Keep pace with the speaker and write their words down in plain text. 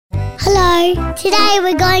Hello, today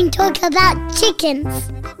we're going to talk about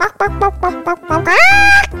chickens.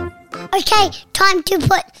 Okay, time to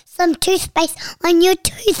put some toothpaste on your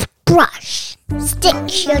toothbrush.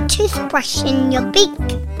 Stick your toothbrush in your beak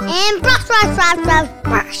and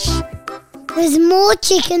brush. There's more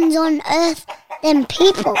chickens on Earth than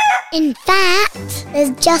people. In fact,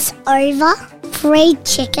 there's just over 3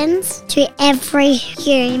 chickens to every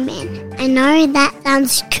human. I know that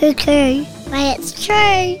sounds cuckoo, but it's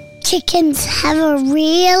true. Chickens have a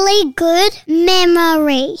really good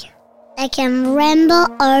memory. They can remember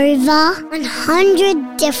over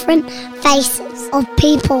 100 different faces of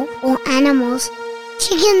people or animals.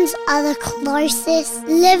 Chickens are the closest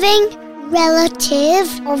living relative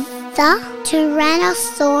of the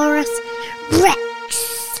Tyrannosaurus Rex.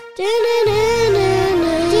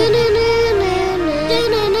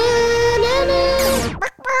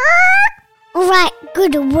 Alright,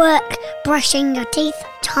 good work brushing your teeth.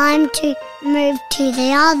 Time to move to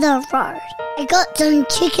the other road. I got some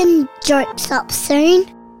chicken jokes up soon.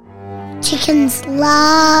 Chickens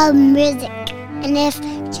love music. And if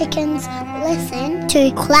chickens listen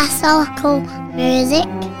to classical music,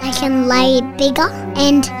 they can lay bigger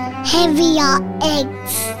and heavier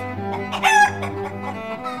eggs.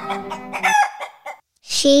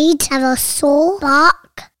 She'd have a sore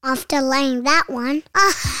bark after laying that one.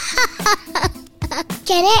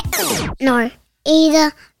 Get it? No,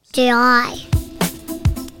 either do I.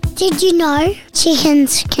 Did you know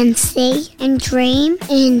chickens can see and dream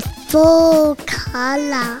in full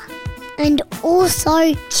colour? And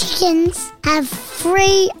also chickens have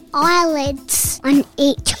 3 eyelids on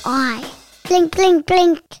each eye. Blink, blink,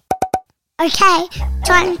 blink. Okay,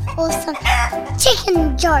 time for some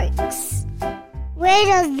chicken jokes. Where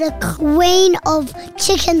does the Queen of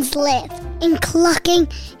Chickens live? In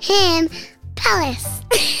Cluckingham Palace.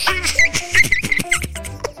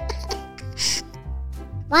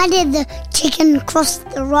 Why did the chicken cross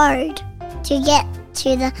the road to get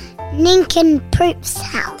to the Nincompoop's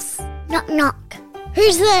house? Knock, knock.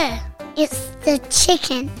 Who's there? It's the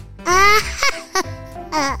chicken.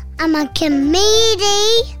 I'm a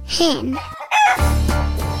comedian.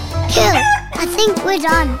 Cool. I think we're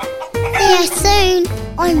done. See you soon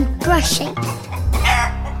on brushing.